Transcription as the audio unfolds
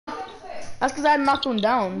That's because I knocked one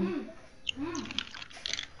down.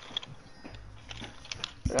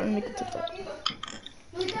 I'm gonna make a TikTok.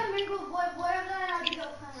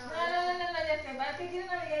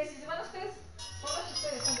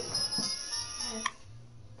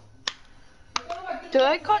 Did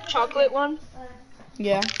I cut chocolate one?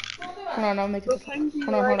 Yeah. Hold on, I'll make it. Hold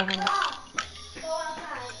on.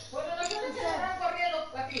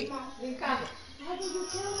 How did you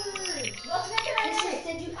kill her?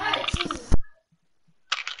 Did you add it too?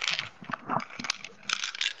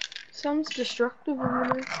 Sounds destructive over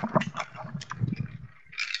there.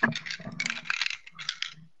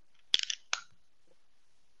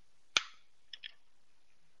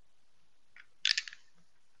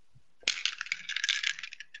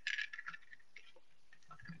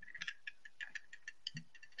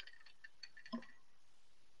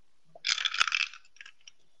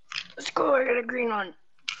 Let's go, I got a green one.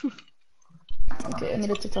 Okay, I made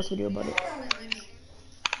a TikTok video about it.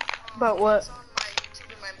 About what?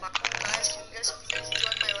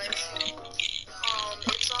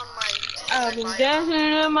 I've been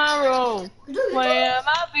dancing in my room. Where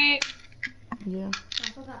my feet. Yeah. I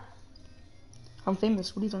forgot. I'm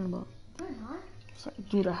famous. What are you talking about? You're not.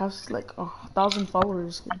 Dude, I have like 1,000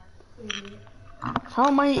 followers. How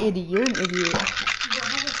am I an idiot? You're an idiot.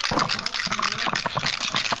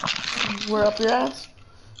 We're up your ass.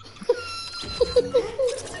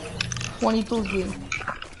 22 here.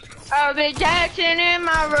 I've been dancing in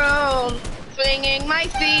my room, swinging my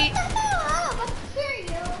feet.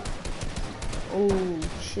 Oh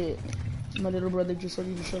shit! My little brother just told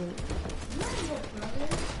you to shut up.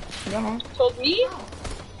 Yeah, huh? Told me?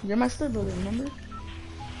 You're my stepbrother, remember?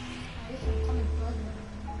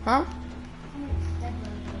 Huh?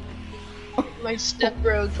 My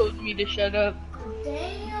stepbro told me to shut up.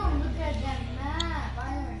 Damn, look at that map. I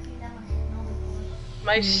never seen that much snow before.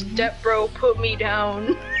 My stepbro put me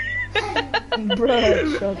down.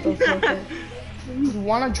 Bruh, shut the fuck up. You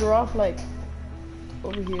wanna draw off like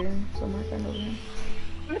over here, somewhere kind of over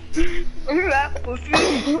here? Look at that pussy.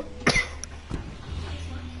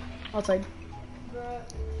 Outside.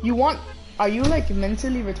 You want? Are you like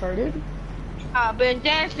mentally retarded? I've been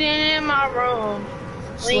dancing in my room,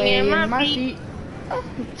 Swaying swinging my feet. feet. I'm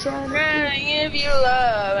trying to Give you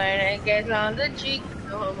love and it gets on the cheek.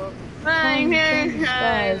 My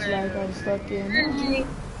skies like I'm stuck in.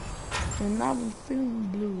 And I'm feeling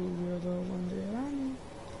blue. You're the one that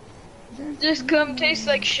I need. This cum tastes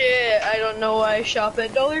like shit. I don't know why I shop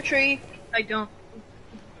at Dollar Tree. I don't.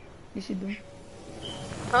 Yes, you do.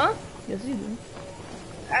 Huh? Yes, you do.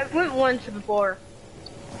 I went once before.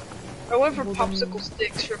 I went for popsicle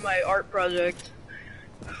sticks for my art project.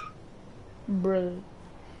 Bruh.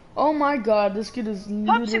 Oh my god, this kid is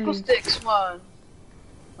literally... Popsicle sticks, man.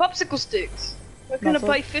 Popsicle sticks. Why couldn't I That's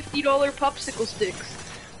buy $50 popsicle sticks?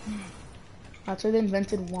 That's why they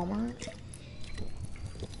invented Walmart.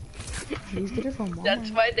 Please get it from Walmart.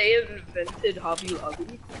 That's why they invented Hobby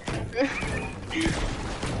Lobby.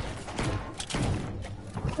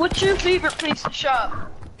 What's your favorite place to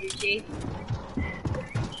shop? AJ?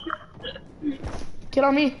 Get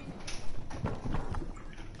on me.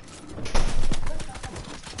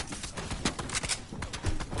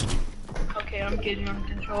 Okay, I'm getting on the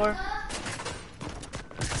controller.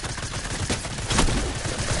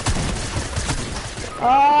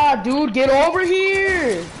 Ah, dude, get over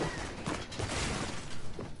here.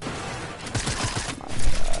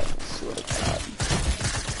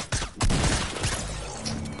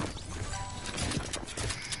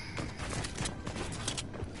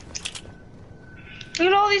 Look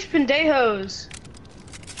at all these pendejos.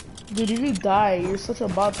 Dude, if you die, you're such a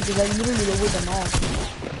bot because I literally avoid them all.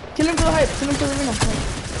 Kill him for the hype. Kill him for the ring.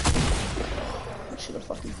 I should have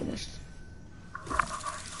fucking finished.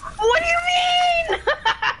 What do you mean?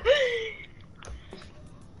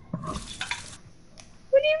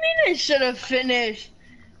 What do you mean I should have finished?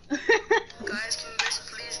 Guys, can you guys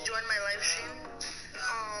please join my live stream?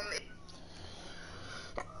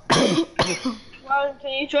 Well,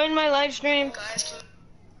 can you join my live stream? Guys, can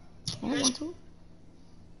I don't want to.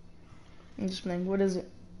 I'm just playing. What is it?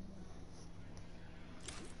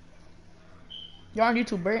 You're on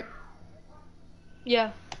YouTube, right?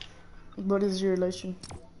 Yeah. What is your live stream?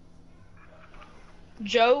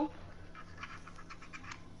 Joe?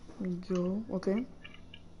 Go. Okay.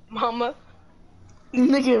 Mama?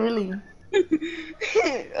 Nigga, really?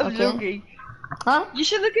 I'm joking. Huh? You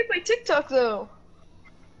should look at my TikTok though.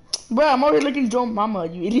 Bro, I'm already looking Joe Mama,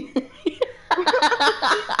 you idiot.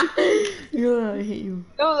 Yeah, I hate you.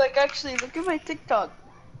 No, like actually, look at my TikTok.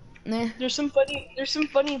 Nah. There's some funny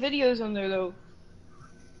videos on there though.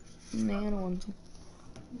 Nah, I don't want to.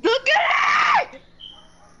 Look at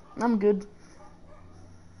I'm good.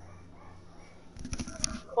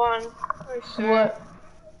 Juan, I swear. What?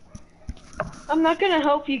 I'm not gonna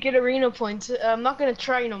help you get arena points. I'm not gonna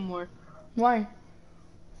try no more. Why?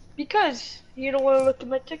 Because you don't want to look at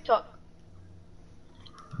my TikTok.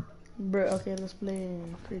 Bro, okay, let's play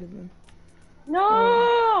creative then.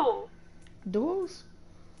 No! Duos?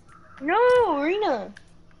 No, arena.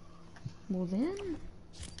 Well then,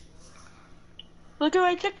 Look at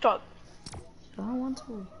my TikTok. I don't want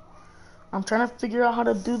to. I'm trying to figure out how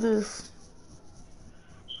to do this.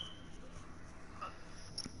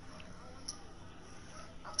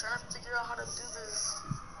 I'm trying to figure out how to do this.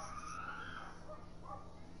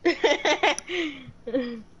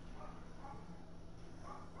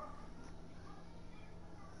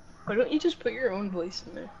 Why don't you just put your own voice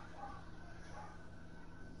in there?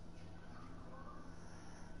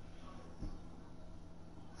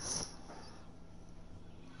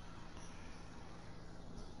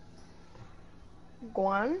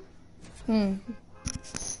 Guan?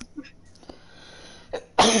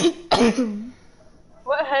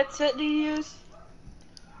 What headset do you use?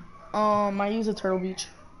 I use a Turtle Beach.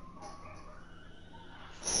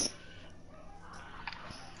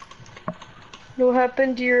 What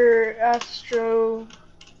happened to your Astro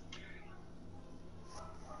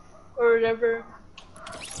or whatever?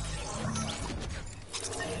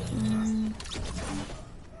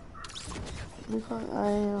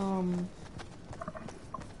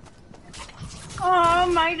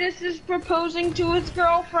 Oh, Midas is proposing to his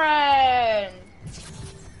girlfriend.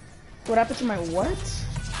 What happened to my what?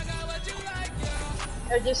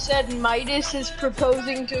 I just said Midas is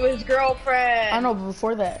proposing to his girlfriend. I know, but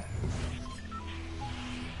before that.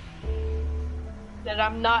 That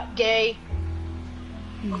I'm not gay.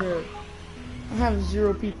 Bro, I have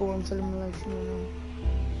 0 people inside of my life.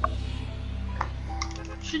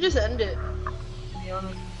 Should just end it, to be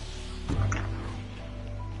honest.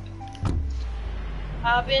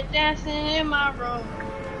 I've been dancing in my room,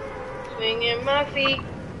 swinging my feet.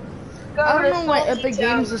 I don't know why Epic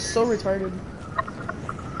Games is so retarded.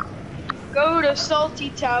 Go to Salty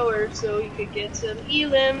Tower so you could get some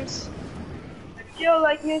elims. I feel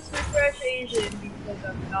like Mr. Fresh Asian because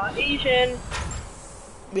I'm not Asian.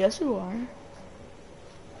 Yes, you are.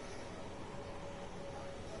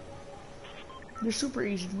 You're super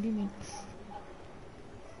Asian. What do you mean?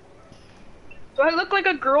 Do I look like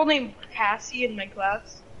a girl named Cassie in my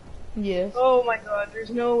class? Yes. Oh my god, there's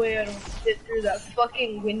no way I don't fit through that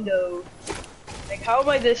fucking window. Like, how am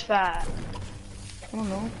I this fat? I don't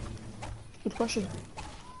know. Good question.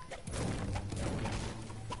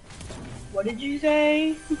 What did you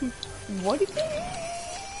say? What do you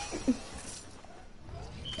think?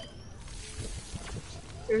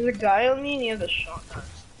 There's a guy on me and he has a shotgun.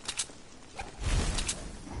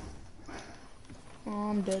 Oh,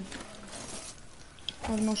 I'm dead.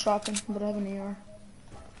 I have no shotgun, but I have an AR.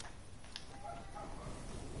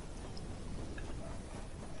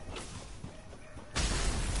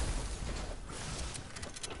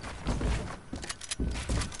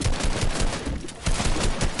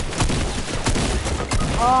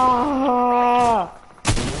 Ah!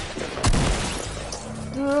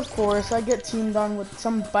 Dude, of course, I get teamed on with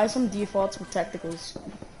some defaults with tacticals.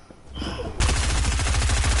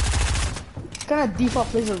 What kind of default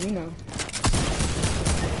plays arena?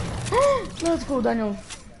 Let's go, Daniel.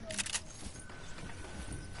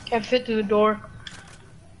 Can't fit through the door.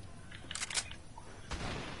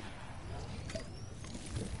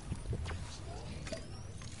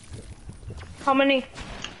 How many?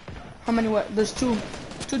 How many what? There's two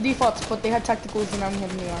defaults, but they had tacticals and I only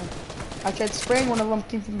had an AR. I tried spraying, one of them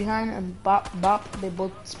came from behind, and bop, they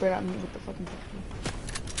both sprayed at me with the fucking tactical.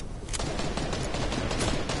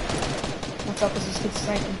 Watch out, cause this kid's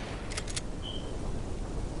sniping.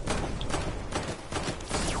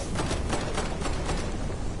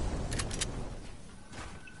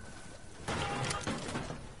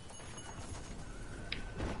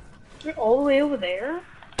 They're all the way over there?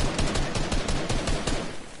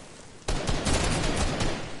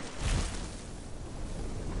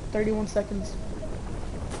 31 seconds.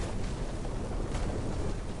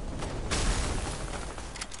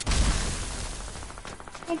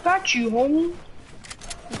 I got you, homie.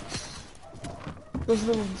 Those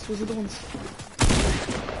are the ones, those are the ones.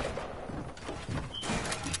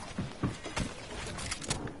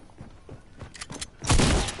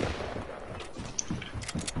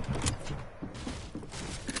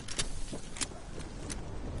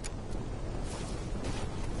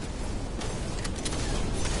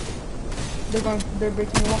 They're going, they're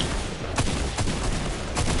breaking the wall.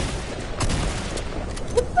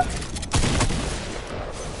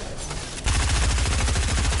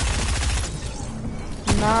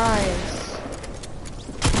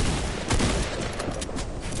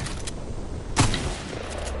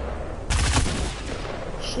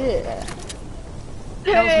 shit. That was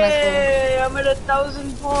nice, Hey, I'm at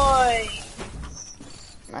 1,000 points.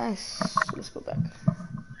 Nice. Let's go back.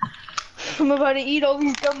 I'm about to eat all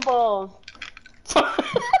these gumballs.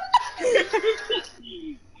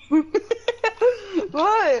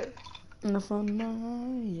 What?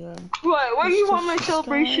 Yeah. What do you want my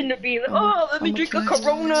celebration to be? Oh, let me drink a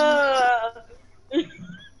Corona.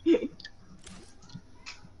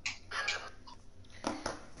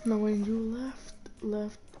 No, when you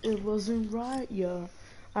left, it wasn't right, yeah.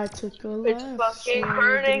 I took a left. It's fucking so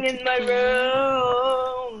burning didn't in my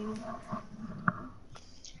room.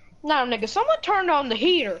 Now, nigga, someone turned on the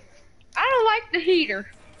heater. I don't like the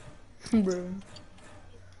heater. Bro.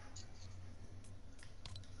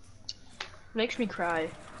 Makes me cry.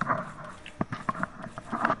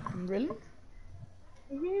 Really?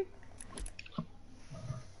 Mhm.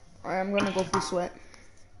 Alright, I'm gonna go full sweat.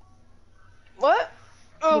 What?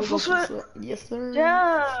 Oh, I'm gonna full go full sweat. Yes, sir.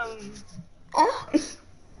 Damn. Oh.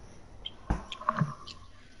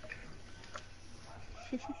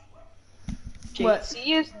 What?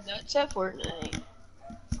 JC is nuts at Fortnite.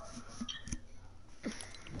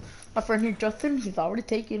 My friend here, Justin, he's already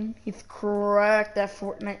taken. He's cracked at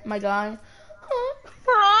Fortnite, my guy.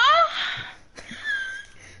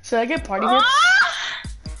 Should I get party hips?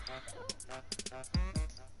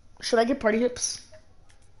 Should I get party hips?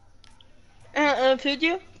 Could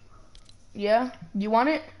you? Yeah? You want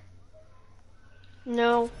it?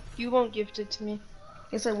 No, you won't gift it to me.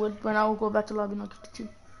 Yes, I would. When I will go back to lobby and I'll gift it to you.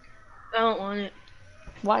 I don't want it.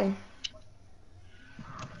 Why?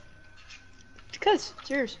 Because it's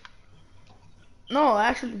yours. No,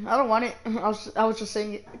 actually, I don't want it. I was just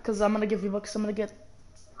saying it because I'm gonna give you bucks. I'm gonna get.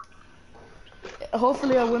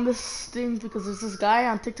 Hopefully, I win this thing because there's this guy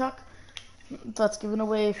on TikTok that's giving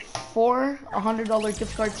away 4 $100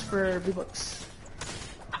 gift cards for V-Bucks.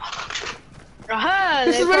 Aha!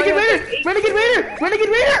 This is Renegade Raider! Renegade Raider! Renegade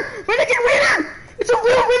Raider! Renegade Raider! It's a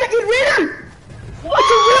real Renegade Raider!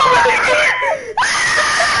 It's a real Renegade Raider!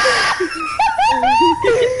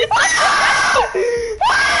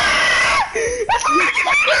 It's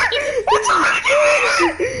a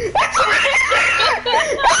Renegade Raider!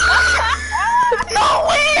 No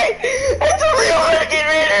way! It's a real Renegade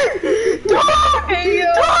Raider! Dog! Hey, yo,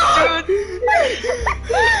 Dog!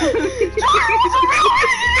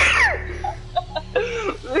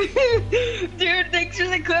 Dude, thanks for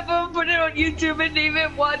the clip. I'm gonna put it on YouTube and name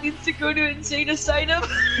it Juan needs to go to insane asylum.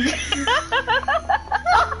 Dude,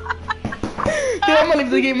 I'm gonna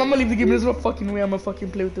leave the game. I'm gonna leave the game. There's no fucking way I'm gonna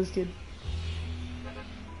fucking play with this kid.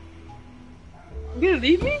 You gonna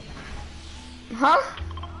leave me? Huh?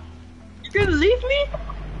 You gonna leave me?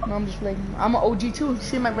 No, I'm just playing. I'm an OG too.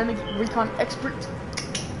 See my Renegade Recon expert?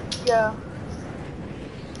 Yeah.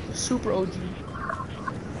 Super OG.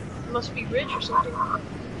 Must be rich or something.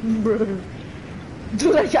 Bro.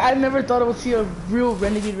 Dude, like, I never thought I would see a real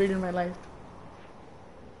Renegade Raider in my life.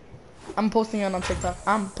 I'm posting it on TikTok.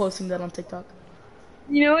 I'm posting that on TikTok.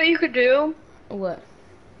 You know what you could do? What?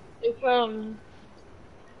 If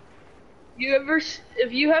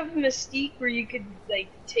if you have Mystique where you could like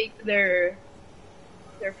take their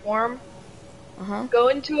form, go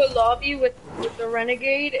into a lobby with the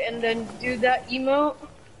Renegade and then do that emote,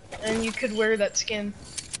 and you could wear that skin.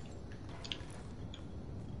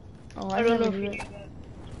 Oh, I don't know if knew you that. knew that.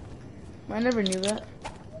 I never knew that.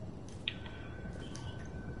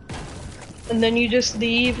 And then you just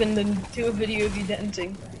leave and then do a video of you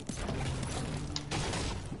dancing.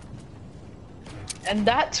 And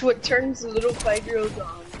that's what turns the little 5-year-olds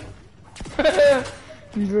on.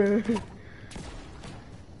 Bro.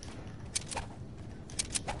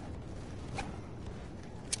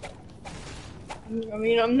 I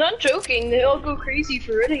mean, I'm not joking, they all go crazy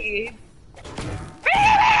for Renegade.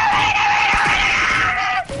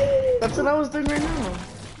 That's what I was doing right now.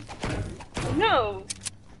 No.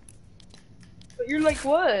 But you're like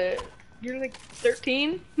what? You're like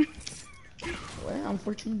 13? What? I'm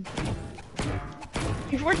 14.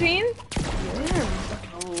 You're 14? Yeah.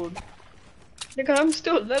 Old. Nigga, I'm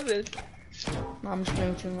still 11. No, I'm just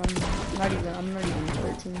playing with you. I'm not even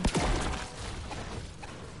 13.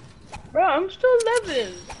 Bro, I'm still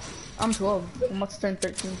 11. I'm 12. I'm about to turn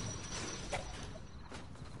 13.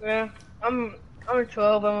 Yeah, I'm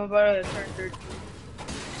 12. I'm about to turn 13.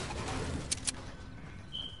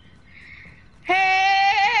 Hey!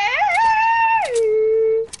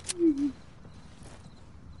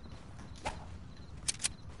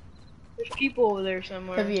 There's people over there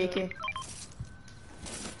somewhere. Heavy AK.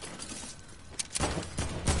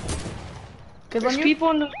 There's people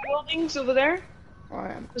in the buildings over there.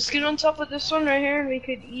 Alright. Let's get on top of this one right here and we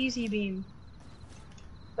could easy beam.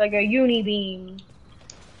 Like a uni beam.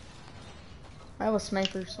 I have a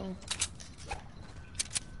sniper, so.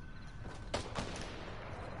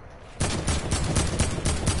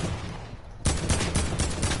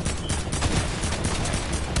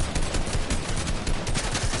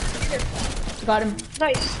 Got him.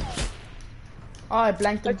 Nice. Oh, I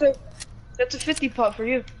blanked him. That's a 50 pot for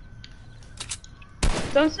you.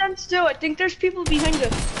 Don't stand still. I think there's people behind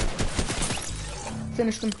us.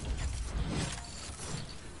 Finished him.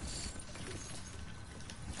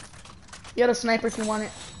 You got a sniper if you want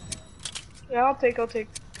it. Yeah, I'll take.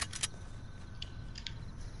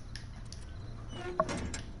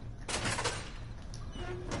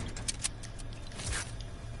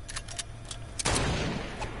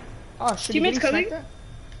 Oh shit, Teammates coming?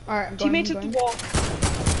 Alright, I'm going. Teammates at the wall.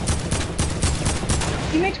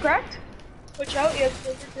 Teammates cracked? Watch out, he has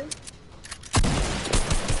silver too.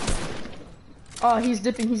 Oh, he's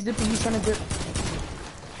dipping, he's trying to dip.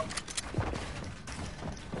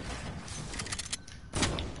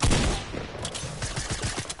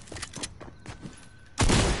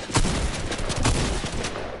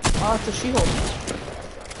 Oh, it's a She-Hulk.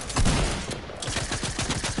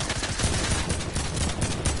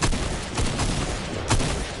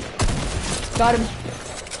 Got him.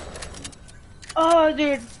 Oh,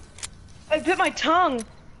 dude. I bit my tongue.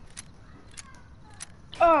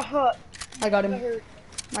 Oh, fuck. I got him. That hurt.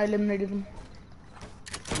 I eliminated him.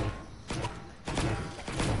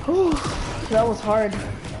 Whew, that was hard,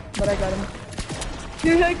 but I got him.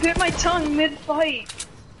 Dude, I bit my tongue mid-fight.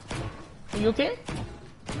 Are you okay?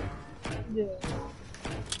 Yeah.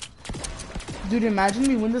 Dude, imagine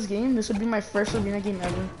we win this game. This would be my first arena game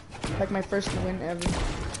ever. Like my first win ever.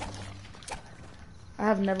 I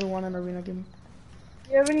have never won an arena game.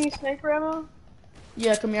 You have any sniper ammo?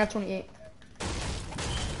 Yeah, come here, 28.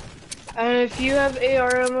 And if you have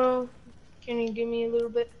AR ammo, can you give me a little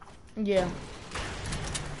bit? Yeah.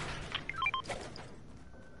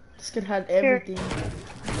 This kid had everything.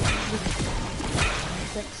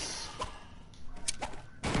 Thanks.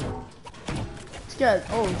 This guy,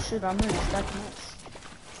 oh shit, I'm gonna stack nuts.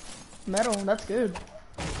 Metal, that's good.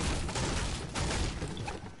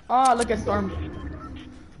 Ah, look at Storm.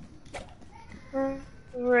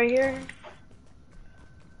 Right here.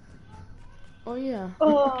 Oh yeah.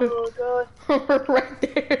 Oh god. Right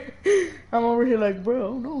there. I'm over here like, bro,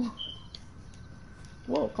 oh no.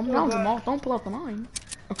 Whoa, come down, Jamal. Don't pull out the line.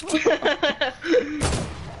 Is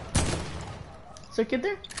there a kid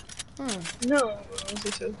there? Huh. No, I was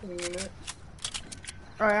just opening it.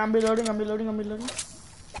 Alright, I'm reloading. I'm gonna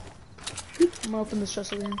open this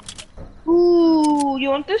chest over here. Ooh, you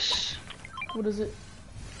want this? What is it?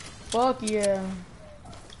 Fuck yeah.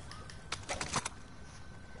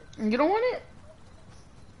 You don't want it?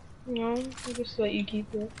 No, I'll just let you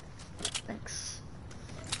keep it. Thanks.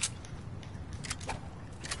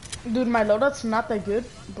 Dude, my loadout's not that good,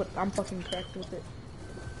 but I'm fucking cracked with it.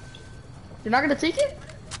 You're not gonna take it?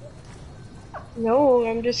 No,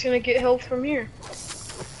 I'm just gonna get health from here.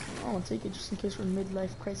 I wanna take it just in case we're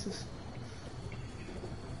midlife crisis.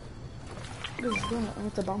 What is that? I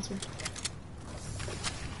want the bouncer.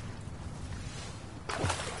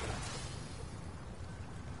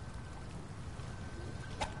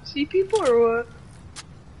 See people or what?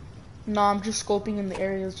 No, I'm just scoping in the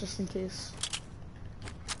areas just in case.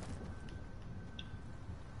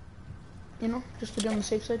 You know, just to be on the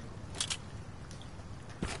safe side.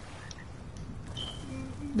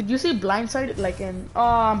 Did you see blindside? Like in, oh,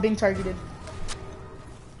 I'm being targeted.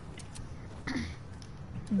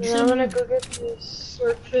 Yeah, I'm gonna go get this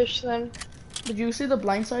swordfish then. Did you see the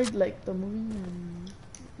blindside, like the movie?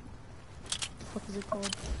 What the fuck is it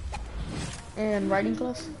called? And writing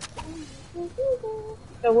class?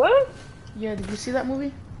 The what? Yeah, did you see that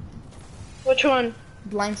movie? Which one?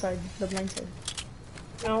 Blindside, the Blindside.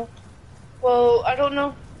 No. Well, I don't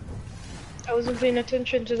know. I wasn't paying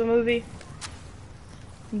attention to the movie.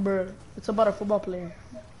 Bruh, it's about a football player.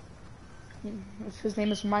 His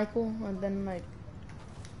name is Michael, and then like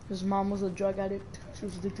his mom was a drug addict. She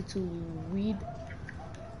was addicted to weed,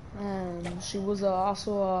 and she was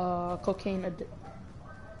also a cocaine addict.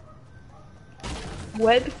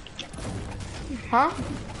 Wed? Huh?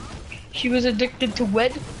 She was addicted to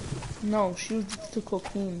wed? No, she was addicted to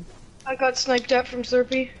cocaine. I got sniped at from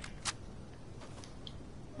Slurpee.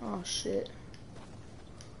 Oh shit.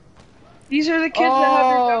 These are the kids that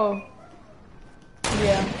have your Oh.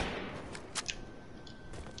 Yeah.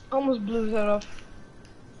 almost blew his head off.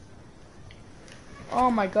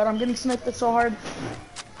 Oh my god, I'm getting sniped so hard.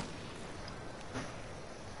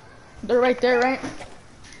 They're right there, right?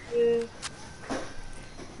 Yeah.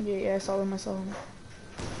 Yeah, I saw them, I saw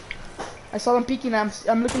them peeking, I'm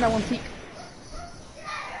looking at one peek.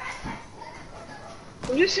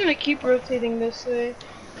 I'm just gonna keep rotating this way.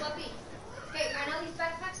 Puppy. Okay, I know these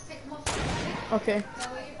backpacks, take them off. Okay.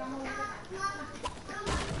 That way your mama won't get back.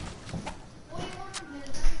 What do you want from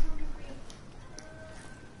this?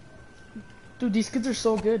 Dude, these kids are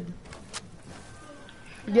so good.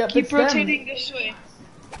 Yep, Keep it's them. rotating this way.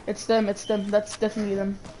 It's them, it's them. That's definitely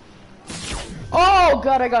them. Oh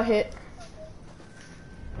god, I got hit.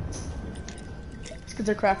 These kids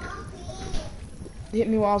are cracked. They hit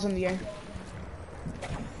me while I was in the air.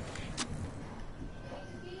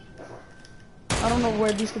 I don't know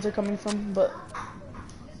where these kids are coming from, but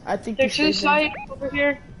I think They're they to the stayed side over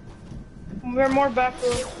here. We're more back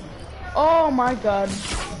row. Oh my god.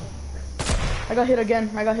 I got hit again.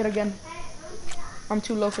 I got hit again. I'm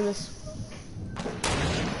too low for this.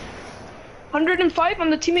 105 on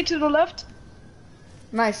the teammate to the left.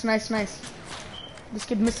 Nice, nice, nice. This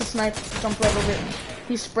kid missed a snipe. Jumped right over it.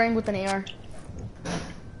 He's spraying with an AR.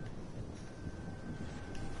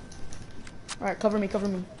 Alright, cover me, cover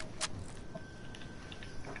me.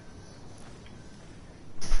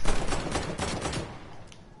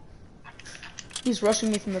 He's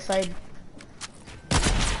rushing me from the side.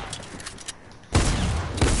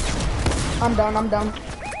 I'm down, I'm down.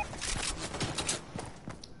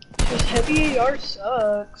 This heavy AR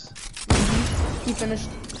sucks. He finished.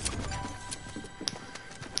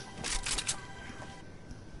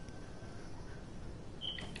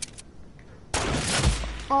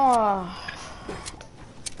 Ah.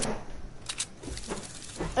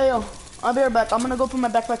 Hey yo, I'll be right back. I'm gonna go put my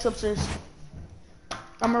backpacks upstairs.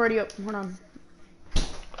 I'm already up. Hold on.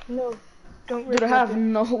 No, don't. Dude, I have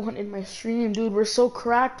no one in my stream, dude. We're so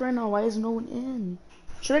cracked right now. Why is no one in?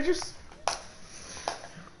 Should I just?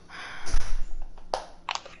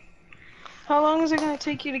 How long is it gonna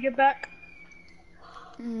take you to get back?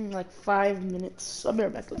 Like 5 minutes. I'll be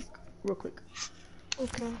right back, like, real quick.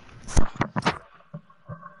 Okay.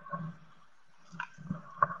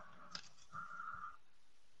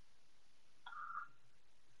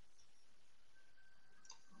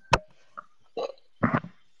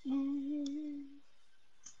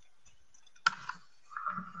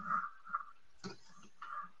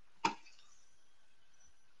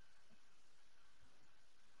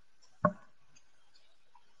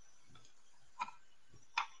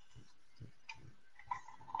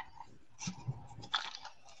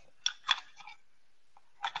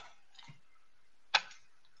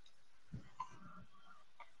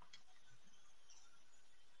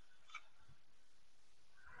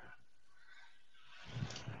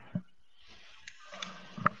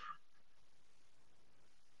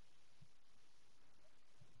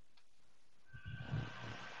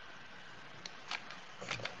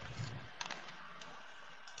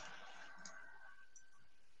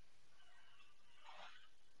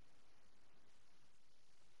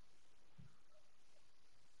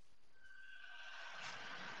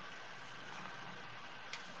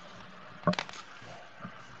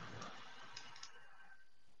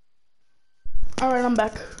 Alright, I'm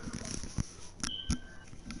back.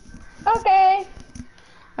 Okay.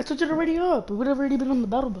 I told you to already up. We would have already been on the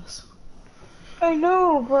battle bus. I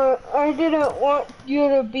know, but I didn't want you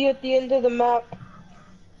to be at the end of the map.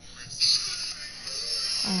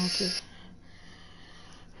 Oh, okay.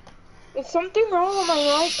 Is something wrong with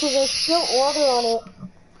my mic? Because I spilled water on it.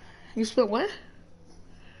 You spilled what?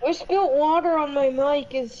 I spilled water on my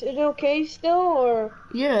mic. Is it okay still, or?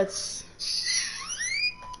 Yeah, it's...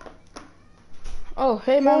 Oh,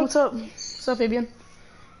 hey man, what's up? What's up, Fabian?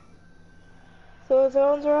 So it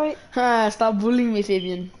sounds right? Ah, stop bullying me,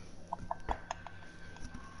 Fabian.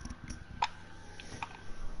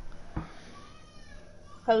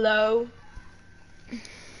 Hello?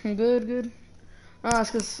 Good, good. Ah,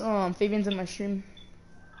 it's cause Fabian's in my stream.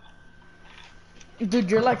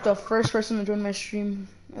 Dude, you're like the first person to join my stream,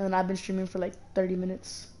 and I've been streaming for like 30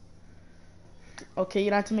 minutes. Okay, you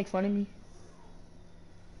don't have to make fun of me.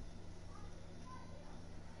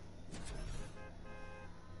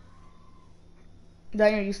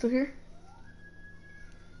 Daniel, you still here?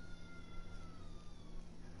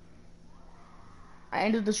 I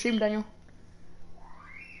ended the stream, Daniel.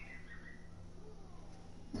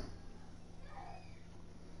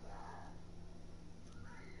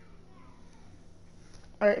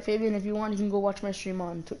 Alright, Fabian, if you want, you can go watch my stream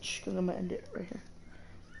on Twitch, because I'm gonna end it right here.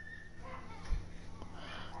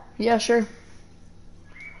 Yeah, sure.